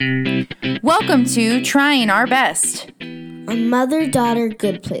Welcome to Trying Our Best, a mother-daughter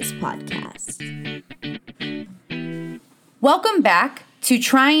Good Place podcast. Welcome back to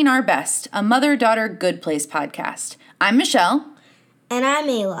Trying Our Best, a mother-daughter Good Place podcast. I'm Michelle. And I'm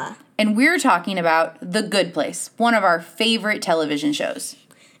Ayla. And we're talking about The Good Place, one of our favorite television shows.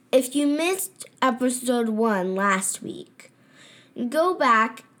 If you missed episode 1 last week, go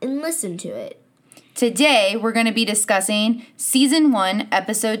back and listen to it. Today, we're going to be discussing Season 1,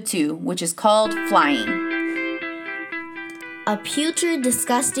 Episode 2, which is called Flying. A putrid,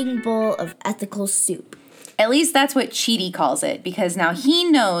 disgusting bowl of ethical soup. At least that's what Chidi calls it, because now he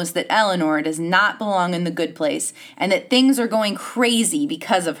knows that Eleanor does not belong in the good place and that things are going crazy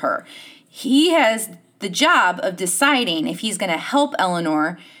because of her. He has the job of deciding if he's going to help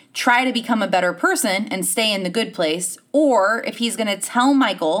Eleanor try to become a better person and stay in the good place, or if he's going to tell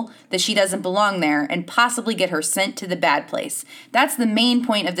Michael that she doesn't belong there and possibly get her sent to the bad place. That's the main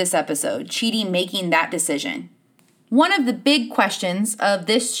point of this episode, Chidi making that decision. One of the big questions of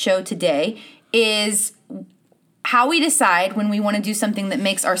this show today is how we decide when we want to do something that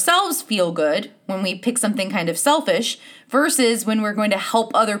makes ourselves feel good, when we pick something kind of selfish, versus when we're going to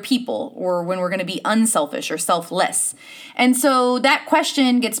help other people or when we're going to be unselfish or selfless. And so that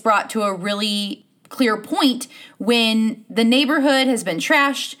question gets brought to a really clear point when the neighborhood has been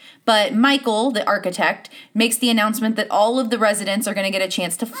trashed, but Michael, the architect, makes the announcement that all of the residents are going to get a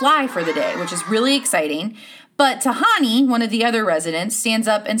chance to fly for the day, which is really exciting. But Tahani, one of the other residents, stands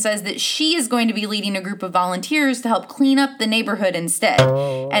up and says that she is going to be leading a group of volunteers to help clean up the neighborhood instead.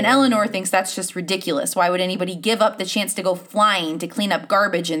 And Eleanor thinks that's just ridiculous. Why would anybody give up the chance to go flying to clean up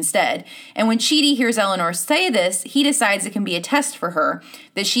garbage instead? And when Chidi hears Eleanor say this, he decides it can be a test for her,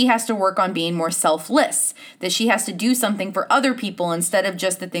 that she has to work on being more selfless, that she has to do something for other people instead of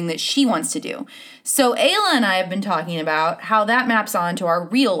just the thing that she wants to do. So Ayla and I have been talking about how that maps onto our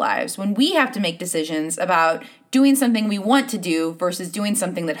real lives when we have to make decisions about doing something we want to do versus doing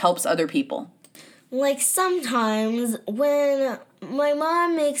something that helps other people. Like sometimes when my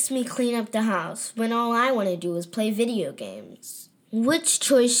mom makes me clean up the house when all I want to do is play video games. Which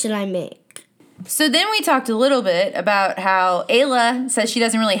choice should I make? So then we talked a little bit about how Ayla says she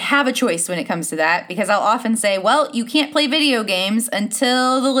doesn't really have a choice when it comes to that, because I'll often say, well, you can't play video games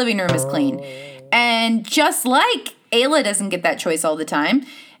until the living room is clean. And just like Ayla doesn't get that choice all the time,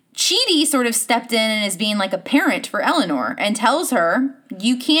 Chidi sort of stepped in and is being like a parent for Eleanor and tells her,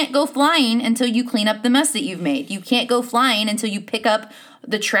 you can't go flying until you clean up the mess that you've made. You can't go flying until you pick up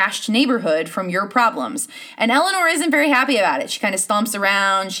the trashed neighborhood from your problems. And Eleanor isn't very happy about it. She kind of stomps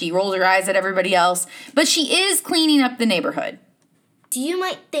around, she rolls her eyes at everybody else, but she is cleaning up the neighborhood. So you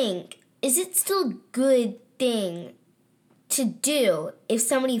might think, is it still a good thing to do if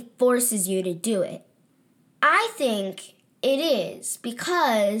somebody forces you to do it? I think it is,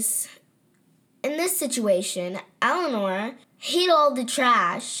 because in this situation, Eleanor hid all the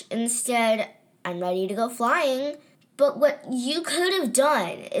trash. Instead, I'm ready to go flying. But what you could have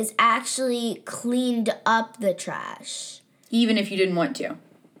done is actually cleaned up the trash. Even if you didn't want to.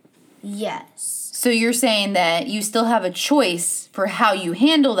 Yes. So you're saying that you still have a choice for how you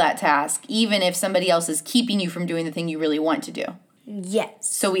handle that task, even if somebody else is keeping you from doing the thing you really want to do. Yes.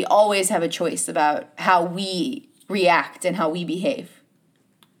 So we always have a choice about how we react and how we behave.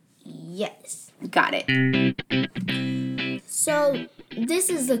 Yes. Got it. So this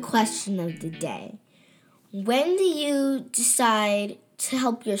is the question of the day. When do you decide to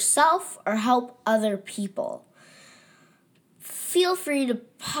help yourself or help other people? Feel free to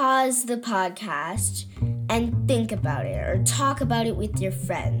pause the podcast and think about it or talk about it with your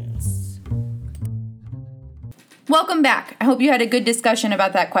friends. Welcome back. I hope you had a good discussion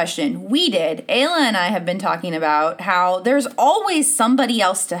about that question. We did. Ayla and I have been talking about how there's always somebody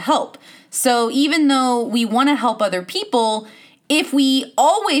else to help. So even though we want to help other people, if we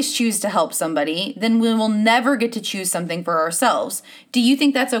always choose to help somebody, then we will never get to choose something for ourselves. Do you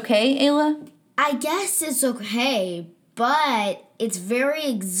think that's okay, Ayla? I guess it's okay, but it's very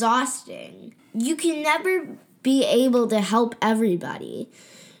exhausting. You can never be able to help everybody.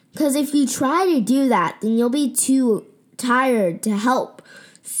 Because if you try to do that, then you'll be too tired to help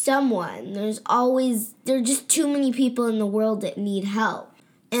someone. There are just too many people in the world that need help.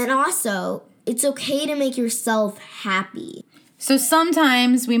 And also, it's okay to make yourself happy. So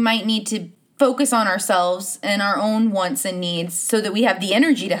sometimes we might need to focus on ourselves and our own wants and needs so that we have the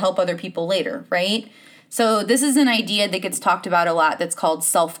energy to help other people later, right? So this is an idea that gets talked about a lot that's called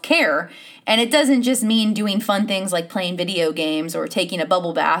self-care. And it doesn't just mean doing fun things like playing video games or taking a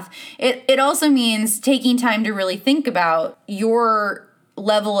bubble bath. It also means taking time to really think about your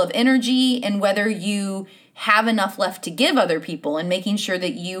level of energy and whether you have enough left to give other people and making sure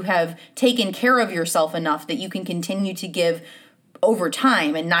that you have taken care of yourself enough that you can continue to give over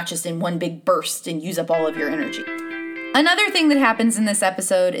time and not just in one big burst and use up all of your energy. Another thing that happens in this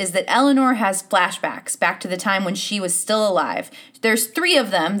episode is that Eleanor has flashbacks back to the time when she was still alive. There's 3 of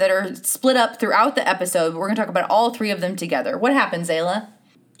them that are split up throughout the episode, but we're going to talk about all 3 of them together. What happens, Ayla?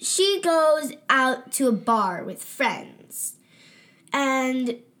 She goes out to a bar with friends,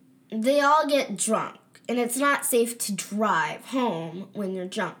 and they all get drunk, and it's not safe to drive home when you're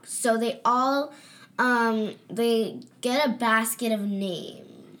drunk. So they all, they get a basket of names.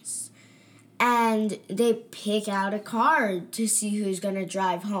 And they pick out a card to see who's going to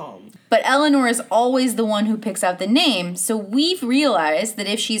drive home. But Eleanor is always the one who picks out the name, so we've realized that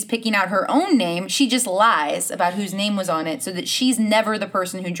if she's picking out her own name, she just lies about whose name was on it so that she's never the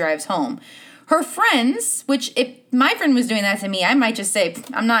person who drives home. Her friends, which if my friend was doing that to me, I might just say,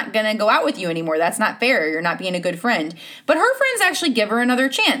 I'm not going to go out with you anymore. That's not fair. You're not being a good friend. But her friends actually give her another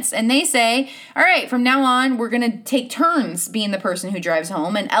chance. And they say, all right, from now on, we're going to take turns being the person who drives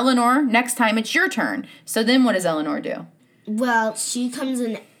home. And Eleanor, next time it's your turn. So then what does Eleanor do? Well, she comes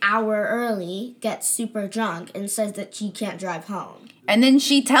an hour early, gets super drunk, and says that she can't drive home. And then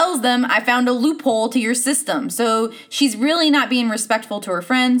she tells them, I found a loophole to your system. So she's really not being respectful to her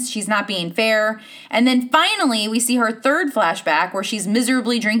friends. She's not being fair. And then finally, we see her third flashback where she's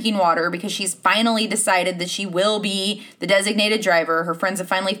miserably drinking water because she's finally decided that she will be the designated driver. Her friends have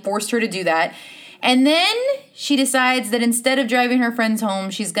finally forced her to do that. And then she decides that instead of driving her friends home,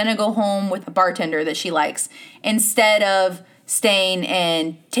 she's going to go home with a bartender that she likes instead of staying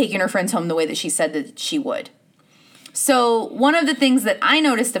and taking her friends home the way that she said that she would. So one of the things that I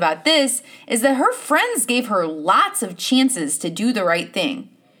noticed about this is that her friends gave her lots of chances to do the right thing.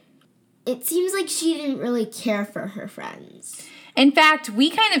 It seems like she didn't really care for her friends. In fact, we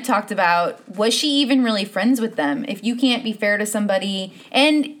kind of talked about, was she even really friends with them? If you can't be fair to somebody,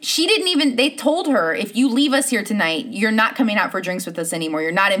 and she didn't even, they told her, if you leave us here tonight, you're not coming out for drinks with us anymore.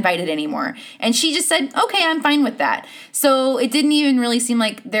 You're not invited anymore. And she just said, okay, I'm fine with that. So it didn't even really seem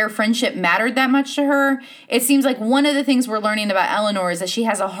like their friendship mattered that much to her. It seems like one of the things we're learning about Eleanor is that she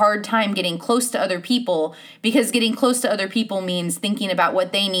has a hard time getting close to other people because getting close to other people means thinking about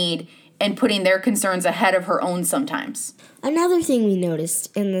what they need and putting their concerns ahead of her own sometimes. Another thing we noticed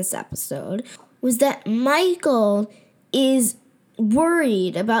in this episode was that Michael is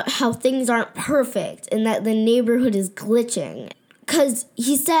worried about how things aren't perfect and that the neighborhood is glitching. Because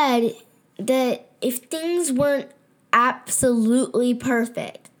he said that if things weren't absolutely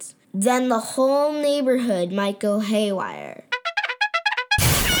perfect, then the whole neighborhood might go haywire.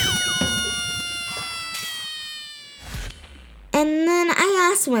 And then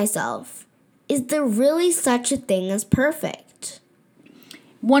I asked myself, is there really such a thing as perfect?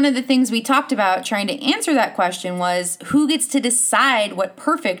 One of the things we talked about trying to answer that question was who gets to decide what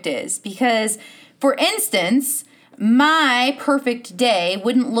perfect is? Because, for instance, my perfect day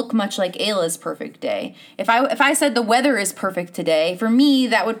wouldn't look much like Ayla's perfect day. If I said the weather is perfect today, for me,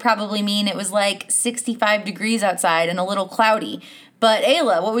 that would probably mean it was like 65 degrees outside and a little cloudy. But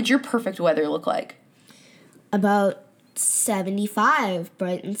Ayla, what would your perfect weather look like? About 75,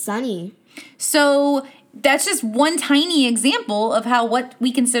 bright and sunny. So that's just one tiny example of how what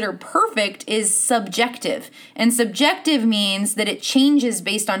we consider perfect is subjective. And subjective means that it changes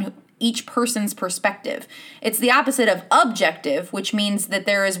based on each person's perspective. It's the opposite of objective, which means that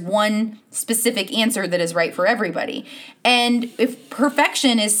there is one specific answer that is right for everybody. And if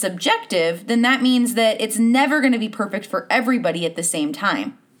perfection is subjective, then that means that it's never going to be perfect for everybody at the same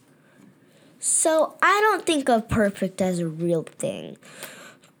time. So I don't think of perfect as a real thing.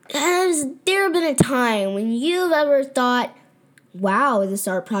 Has there been a time when you've ever thought, wow, this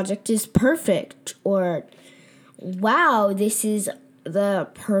art project is perfect, or wow, this is the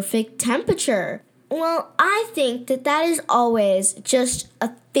perfect temperature? Well, I think that is always just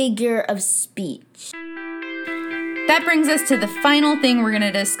a figure of speech. That brings us to the final thing we're going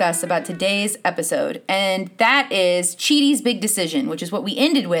to discuss about today's episode, and that is Chidi's big decision, which is what we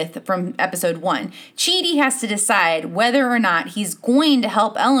ended with from episode 1. Chidi has to decide whether or not he's going to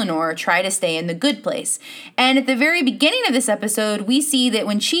help Eleanor try to stay in the good place. And at the very beginning of this episode, we see that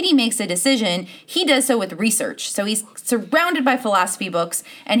when Chidi makes a decision, he does so with research. So he's surrounded by philosophy books,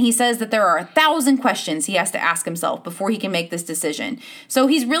 and he says that there are 1,000 questions he has to ask himself before he can make this decision. So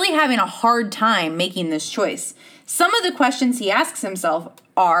he's really having a hard time making this choice. Some of the questions he asks himself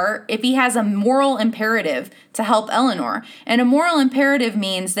are if he has a moral imperative to help Eleanor. And a moral imperative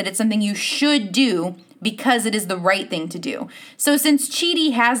means that it's something you should do because it is the right thing to do. So since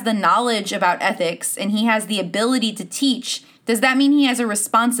Chidi has the knowledge about ethics and he has the ability to teach Does that mean he has a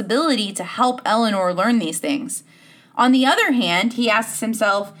responsibility to help Eleanor learn these things? On the other hand, he asks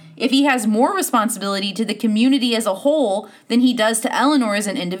himself if he has more responsibility to the community as a whole than he does to Eleanor as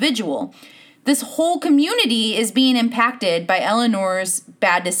an individual. This whole community is being impacted by Eleanor's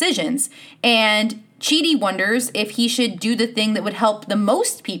bad decisions, and Chidi wonders if he should do the thing that would help the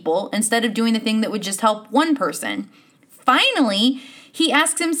most people instead of doing the thing that would just help one person. Finally, he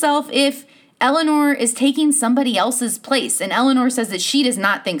asks himself if Eleanor is taking somebody else's place, and Eleanor says that she does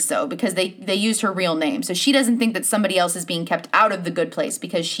not think so because they used her real name. So she doesn't think that somebody else is being kept out of the good place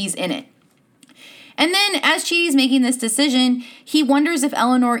because she's in it. And then as Chidi's making this decision, he wonders if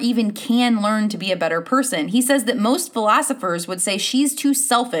Eleanor even can learn to be a better person. He says that most philosophers would say she's too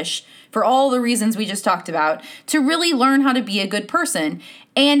selfish for all the reasons we just talked about to really learn how to be a good person.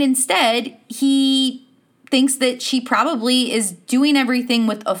 And instead, he thinks that she probably is doing everything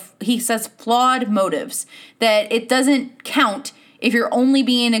with, he says, flawed motives, that it doesn't count if you're only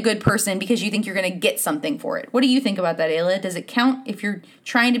being a good person because you think you're going to get something for it. What do you think about that, Ayla? Does it count if you're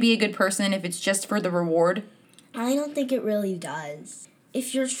trying to be a good person, if it's just for the reward? I don't think it really does.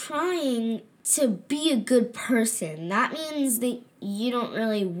 If you're trying to be a good person, that means that you don't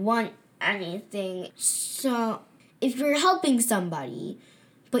really want anything. So if you're helping somebody,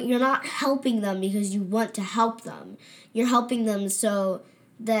 but you're not helping them because you want to help them, you're helping them so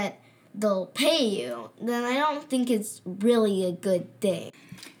that they'll pay you, then I don't think it's really a good thing.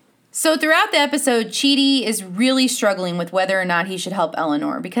 So throughout the episode, Chidi is really struggling with whether or not he should help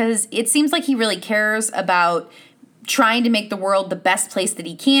Eleanor because it seems like he really cares about trying to make the world the best place that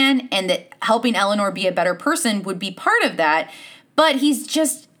he can and that helping Eleanor be a better person would be part of that. But he's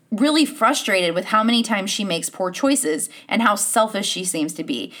just really frustrated with how many times she makes poor choices and how selfish she seems to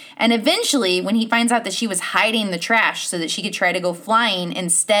be. And eventually, when he finds out that she was hiding the trash so that she could try to go flying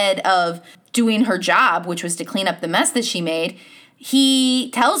instead of doing her job, which was to clean up the mess that she made, he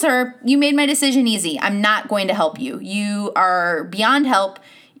tells her, "You made my decision easy. I'm not going to help you. You are beyond help,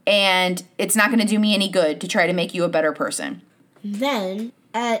 and it's not going to do me any good to try to make you a better person." Then,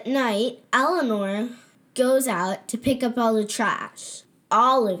 at night, Eleanor goes out to pick up all the trash.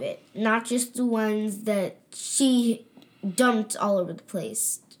 All of it, not just the ones that she dumped all over the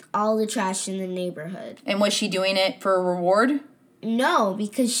place. All the trash in the neighborhood. And was she doing it for a reward? No,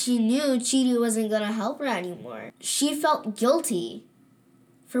 because she knew Chidi wasn't going to help her anymore. She felt guilty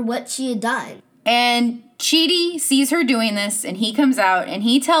for what she had done. And Chidi sees her doing this, and he comes out, and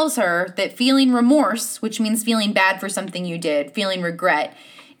he tells her that feeling remorse, which means feeling bad for something you did, feeling regret,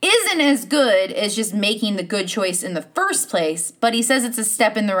 isn't as good as just making the good choice in the first place, but he says it's a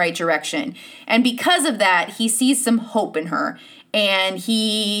step in the right direction. And because of that, he sees some hope in her, and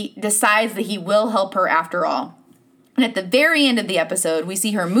he decides that he will help her after all. And at the very end of the episode, we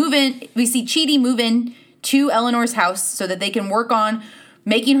see Chidi move in to Eleanor's house so that they can work on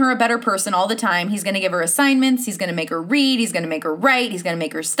making her a better person all the time. He's going to give her assignments. He's going to make her read. He's going to make her write. He's going to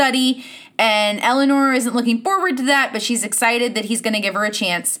make her study. And Eleanor isn't looking forward to that, but she's excited that he's going to give her a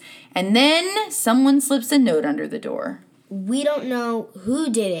chance. And then someone slips a note under the door. We don't know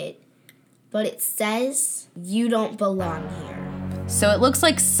who did it, but it says, "You don't belong here." So it looks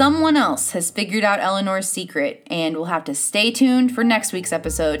like someone else has figured out Eleanor's secret, and we'll have to stay tuned for next week's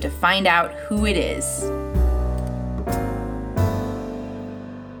episode to find out who it is.